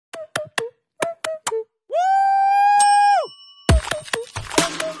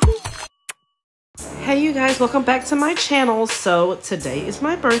Hey you guys, welcome back to my channel. So today is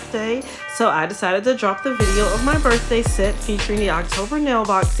my birthday, so I decided to drop the video of my birthday set featuring the October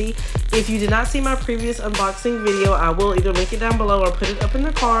Nailboxy. If you did not see my previous unboxing video, I will either link it down below or put it up in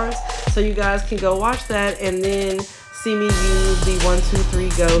the cards so you guys can go watch that and then see me use the 1, 2, 3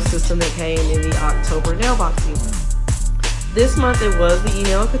 go system that came in the October Nailboxy. This month it was the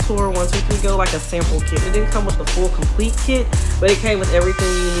Nail Couture 1, 2, 3 go, like a sample kit. It didn't come with the full complete kit, but it came with everything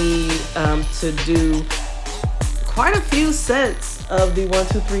you need to do quite a few sets of the 1,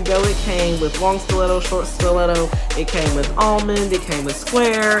 2, 3 go. It came with long stiletto, short stiletto, it came with almond, it came with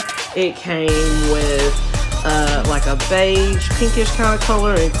square, it came with like a beige, pinkish kind of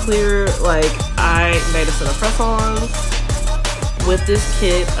color and clear. Like, I made a set of press-ons with this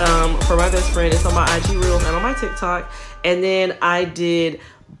kit for my best friend. It's on my IG Reels and on my TikTok. And then I did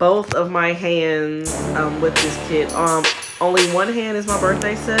both of my hands with this kit. Only one hand is my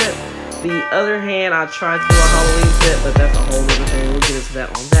birthday set. The other hand I tried to do a Halloween set, but that's a whole other thing. We'll get into that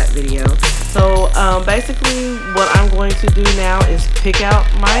on that video. So basically what I'm going to do now is pick out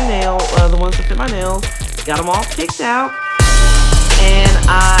my nail, the ones that fit my nails. Got them all picked out. And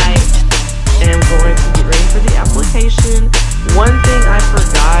I am going to get ready for the application. One thing I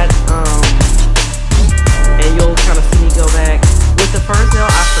forgot, and you'll kind of see me go back. With the first nail,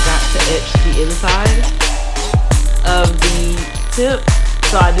 I forgot to etch the inside of the tip.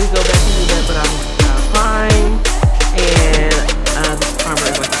 So I do go back and do that, but I'm prime. And this primer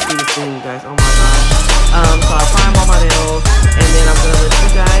is like the sweetest thing, you guys. Oh my gosh. So I prime all my nails, and then I'm going to let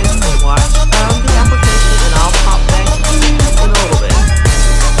you guys watch the application, and I'll pop back in a little bit.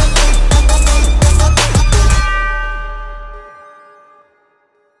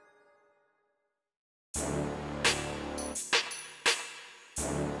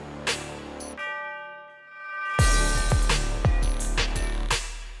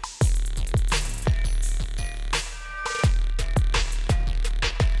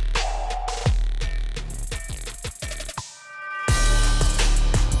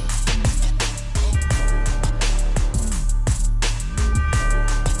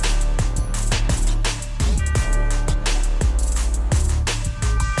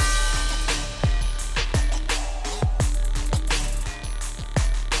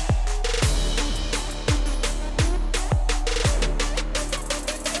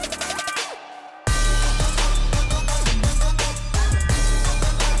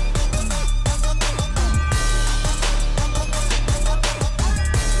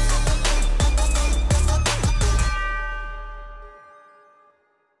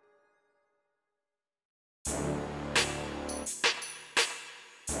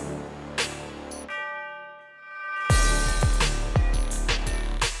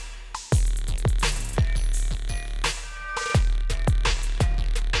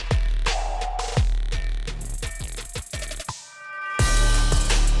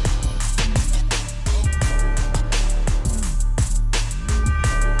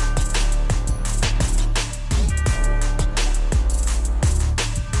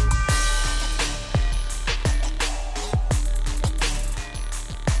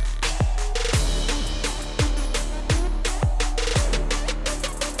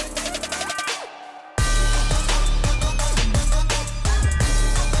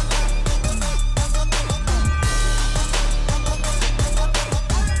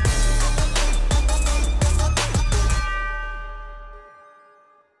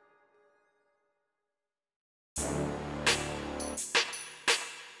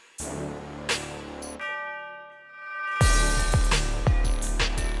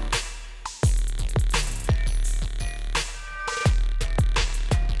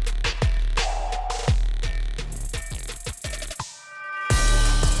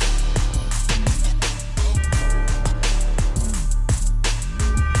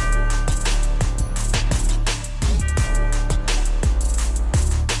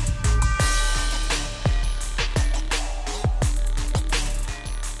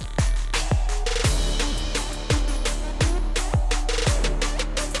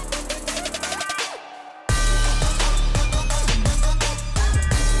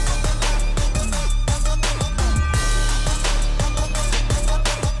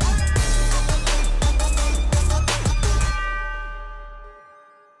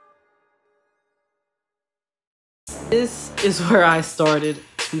 This is where I started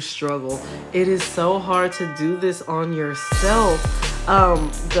to struggle. It is so hard to do this on yourself.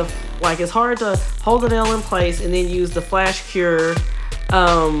 It's hard to hold the nail in place and then use the flash cure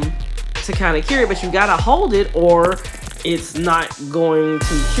to kind of cure it, but you gotta hold it or it's not going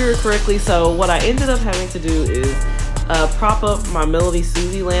to cure correctly. So what I ended up having to do is prop up my Melody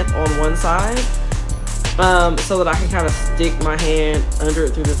Susie lamp on one side so that I can kind of stick my hand under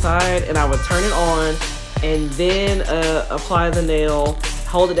it through the side, and I would turn it on and then apply the nail,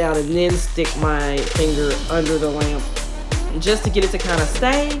 hold it down, and then stick my finger under the lamp just to get it to kind of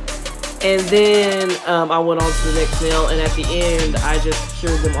stay. And then I went on to the next nail, and at the end I just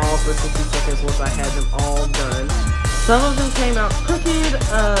cured them all for 60 seconds once I had them all done. Some of them came out crooked.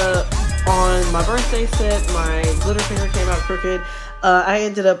 On my birthday set, my glitter finger came out crooked. I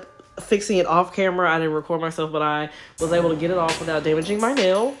ended up fixing it off camera. I didn't record myself, but I was able to get it off without damaging my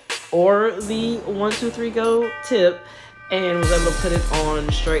nail or the 1, 2, 3 go tip, and was able to put it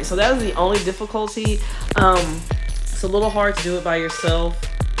on straight. So that was the only difficulty. It's a little hard to do it by yourself.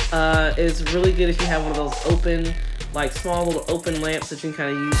 It's really good if you have one of those open, like small little open lamps that you can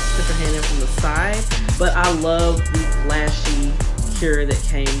kind of use, put your hand in from the side. But I love the flashy cure that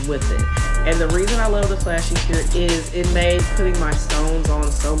came with it. And the reason I love the flashy cure is it made putting my stones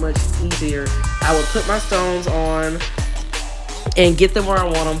on so much easier. I would put my stones on and get them where I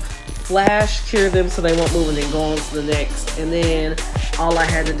want them, flash cure them so they won't move, and then go on to the next. And then all I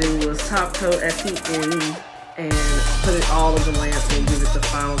had to do was top coat at the end and put it all in the lamp and give it the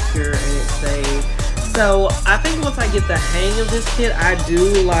final cure, and it stayed. So I think once I get the hang of this kit, I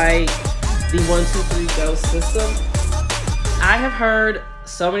do like the 1, 2, 3 go system. I have heard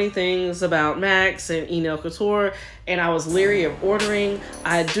so many things about Max and Nail Couture, and I was leery of ordering.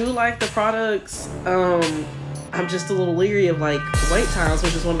 I do like the products. I'm just a little leery of like wait times,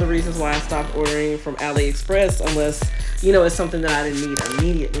 which is one of the reasons why I stopped ordering from AliExpress, unless, you know, it's something that I didn't need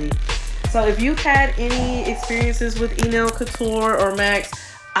immediately. So if you've had any experiences with Nail Couture or Max,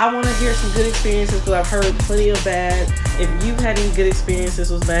 I want to hear some good experiences, because I've heard plenty of bad. If you've had any good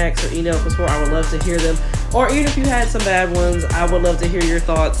experiences with Max or Nail Couture, I would love to hear them. Or even if you had some bad ones, I would love to hear your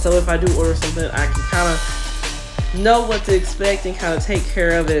thoughts. So if I do order something, I can kind of know what to expect and kind of take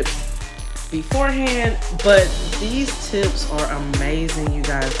care of it beforehand. But these tips are amazing, you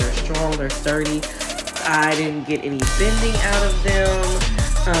guys. They're strong, they're sturdy. I didn't get any bending out of them.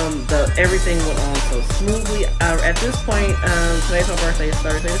 Everything went on so smoothly. At this point, today's my birthday, it's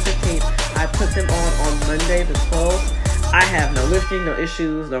Thursday the 15th. I put them on Monday the 12th. I have no lifting, no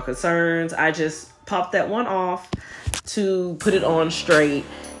issues, no concerns. I just popped that one off to put it on straight,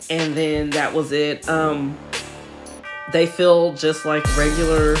 and then that was it. They feel just like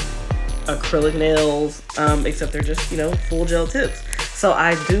regular acrylic nails, except they're just, you know, full gel tips. So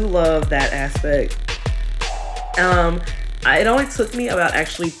I do love that aspect. It only took me about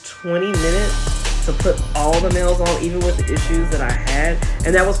actually 20 minutes to put all the nails on, even with the issues that I had.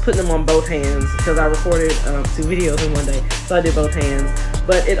 And that was putting them on both hands, because I recorded 2 videos in one day, so I did both hands.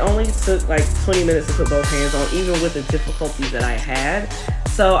 But it only took like 20 minutes to put both hands on, even with the difficulties that I had.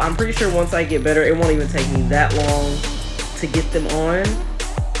 So I'm pretty sure once I get better, it won't even take me that long to get them on.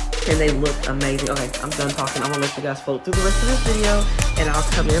 And they look amazing. Okay, I'm done talking. I'm gonna let you guys float through the rest of this video, and I'll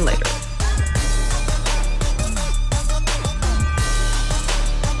come in later.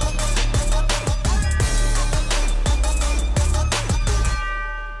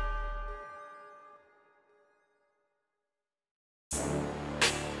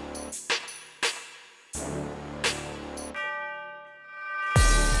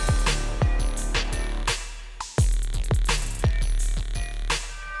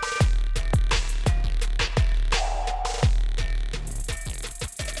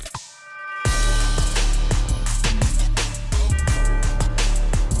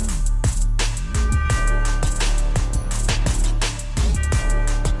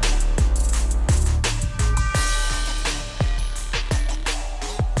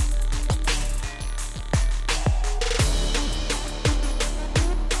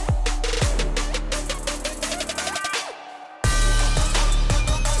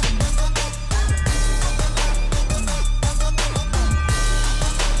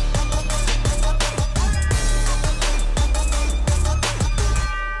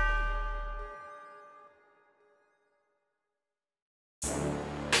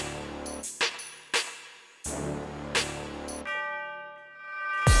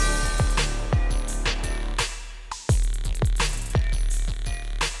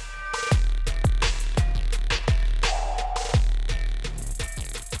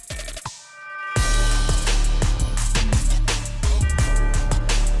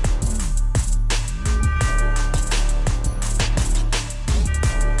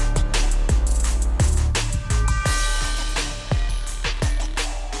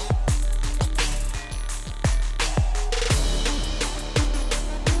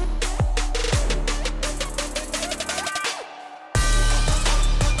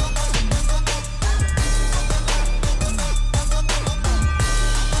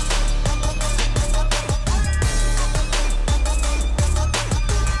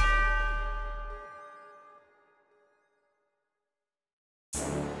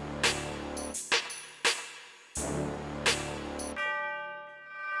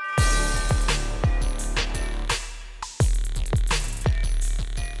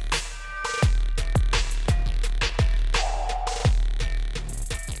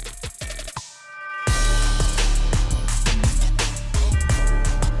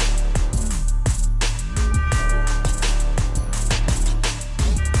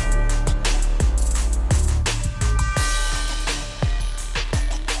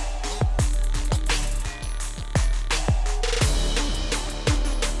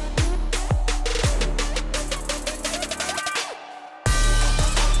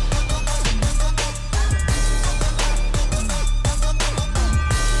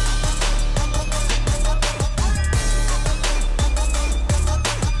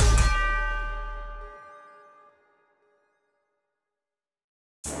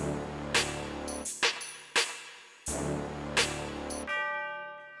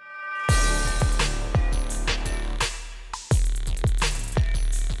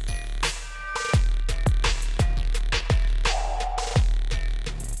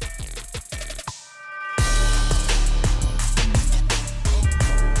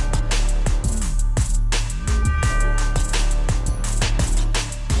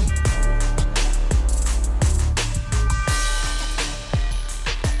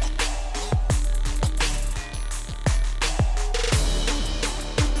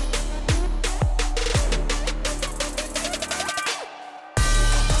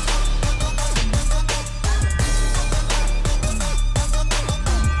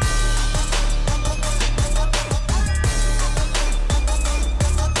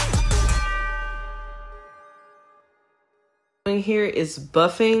 doing here is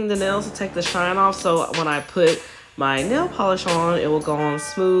buffing the nails to take the shine off, so when I put my nail polish on, it will go on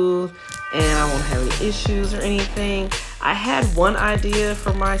smooth and I won't have any issues or anything. I had one idea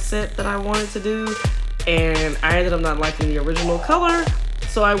for my set that I wanted to do, and I ended up not liking the original color,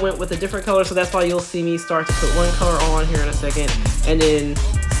 so I went with a different color. So that's why you'll see me start to put one color on here in a second and then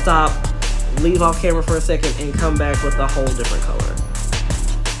stop, leave off camera for a second, and come back with a whole different color.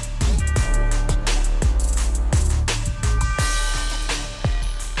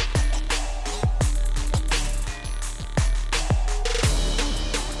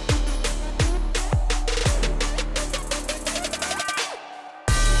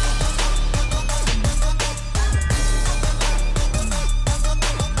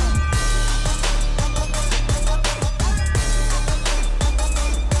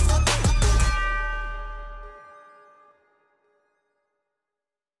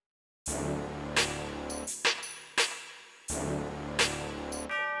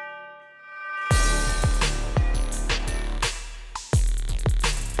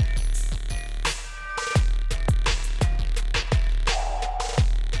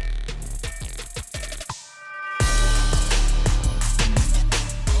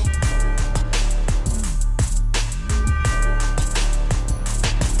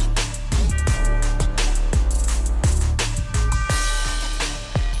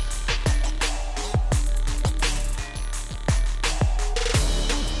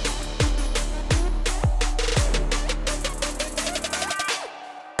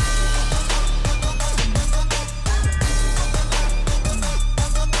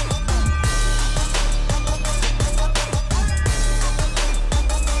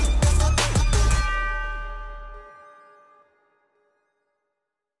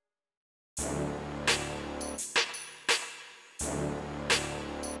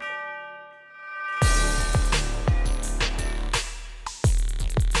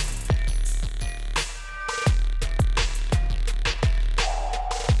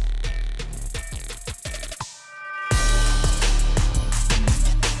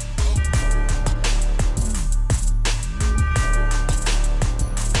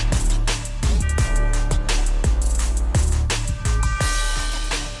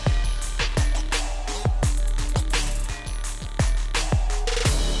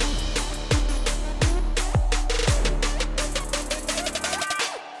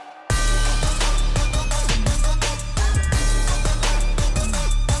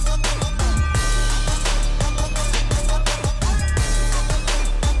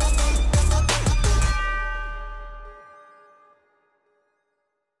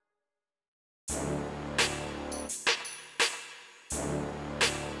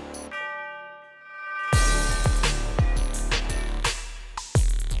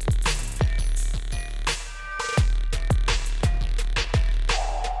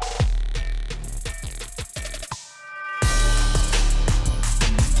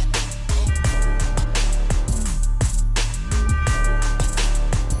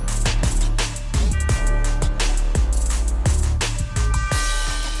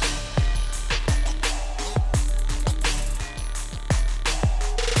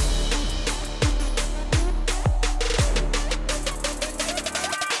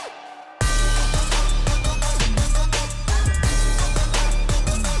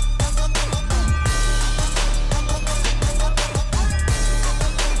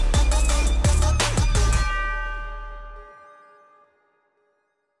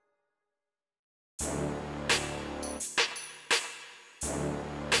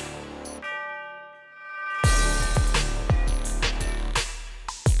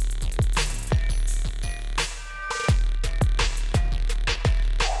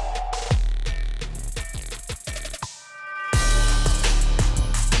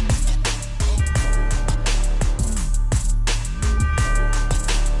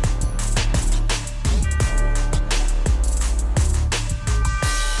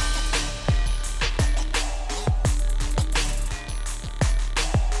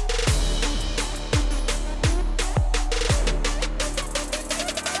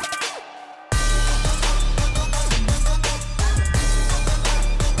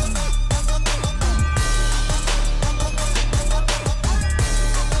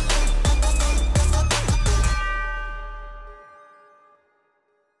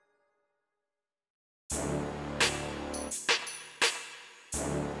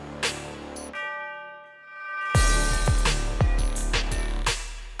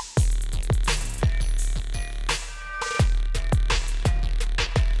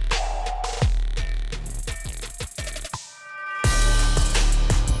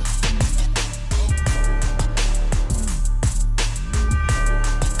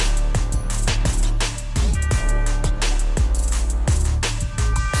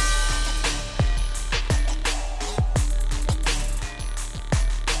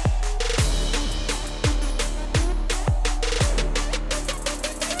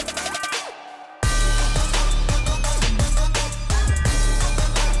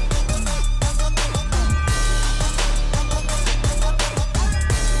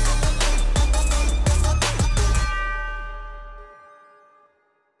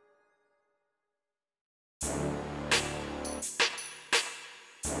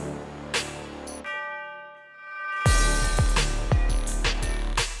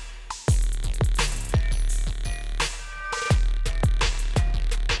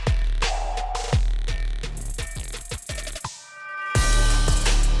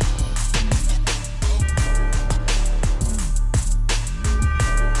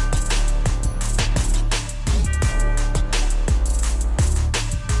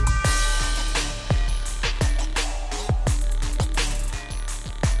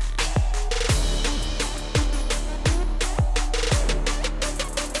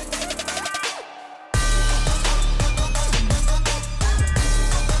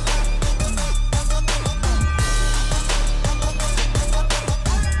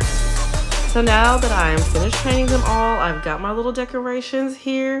 So now that I am finished painting them all, I've got my little decorations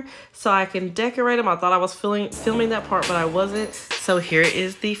here so I can decorate them. I thought I was filming that part, but I wasn't. So here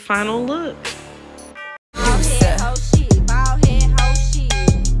is the final look.